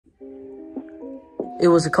It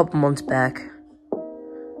was a couple months back.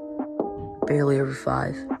 Barely over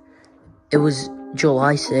 5. It was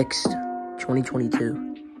July 6th,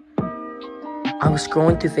 2022. I was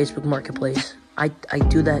scrolling through Facebook Marketplace. I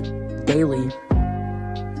do that daily.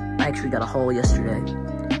 I actually got a haul yesterday.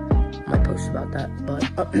 I might post about that. But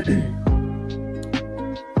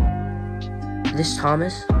this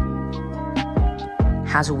Thomas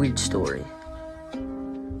has a weird story.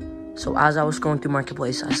 So as I was scrolling through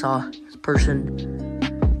Marketplace, I saw a person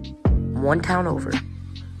one town over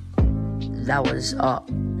that was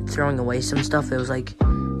throwing away some stuff. It was like,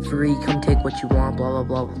 free, come take what you want, blah, blah,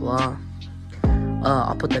 blah, blah, blah.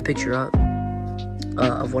 I'll put that picture up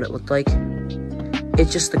of what it looked like.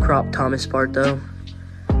 It's just the cropped Thomas part, though.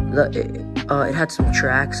 It had some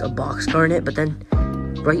tracks, a boxcar in it, but then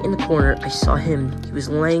right in the corner, I saw him. He was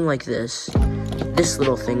laying like this. This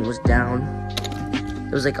little thing was down.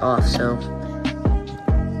 It was like off, so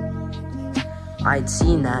I'd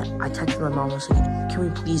seen that. I texted my mom. I was like, can we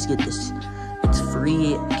please get this? It's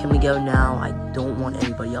free. Can we go now? I don't want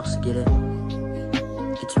anybody else to get it.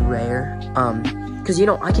 It's rare. Because, you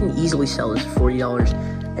know, I can easily sell this for $40.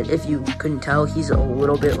 And if you couldn't tell, he's a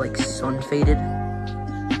little bit, like, sun-faded.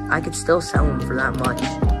 I could still sell him for that much.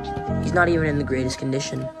 He's not even in the greatest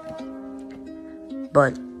condition.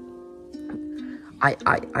 But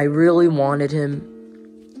I really wanted him.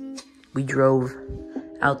 We drove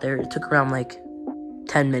out there. It took around, like,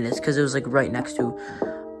 10 minutes, because it was, like, right next to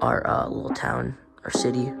our little town, or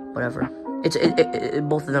city, whatever.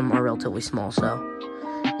 Both of them are relatively small, so,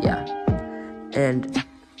 yeah. And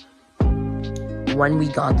when we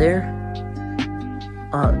got there,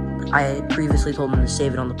 I had previously told him to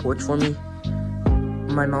save it on the porch for me.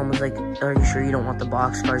 My mom was like, are you sure you don't want the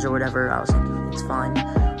boxcars or whatever? I was like, it's fine.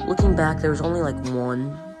 Looking back, there was only, like,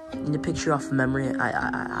 one in the picture off of memory.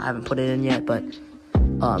 I haven't put it in yet, but,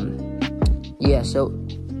 yeah, so,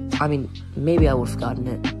 I mean, maybe I would have gotten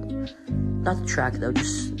it. Not the track, though,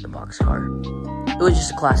 just the boxcar. It was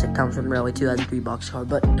just a classic Townsend Railway 2003 boxcar,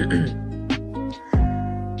 but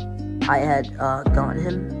I had gotten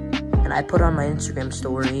him, and I put on my Instagram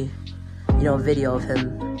story, you know, a video of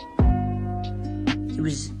him. He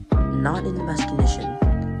was not in the best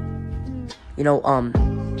condition. You know,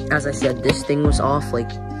 as I said, this thing was off,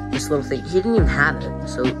 like, this little thing. He didn't even have it,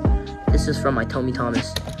 so this is from my Tommy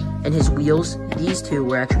Thomas. And his wheels, these two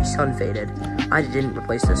were actually sun-faded. I didn't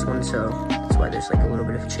replace this one, so that's why there's, like, a little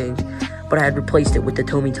bit of a change. But I had replaced it with the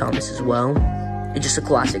Tommy Thomas as well. It's just a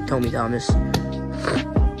classic Tommy Thomas.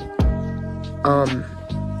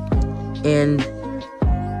 And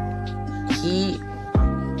he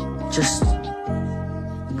just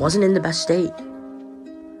wasn't in the best state.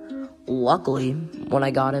 Luckily, when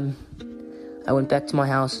I got him, I went back to my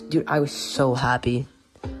house. Dude, I was so happy.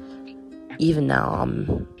 Even now,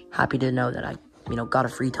 I'm happy to know that I, you know, got a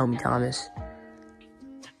free Tommy Thomas.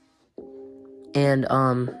 And,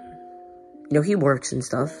 you know, he works and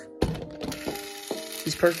stuff.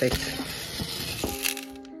 He's perfect.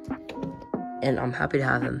 And I'm happy to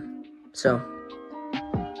have him. So,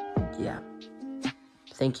 yeah.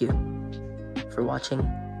 Thank you for watching.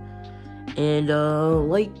 And,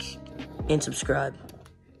 like and subscribe.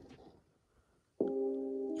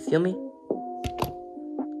 You feel me?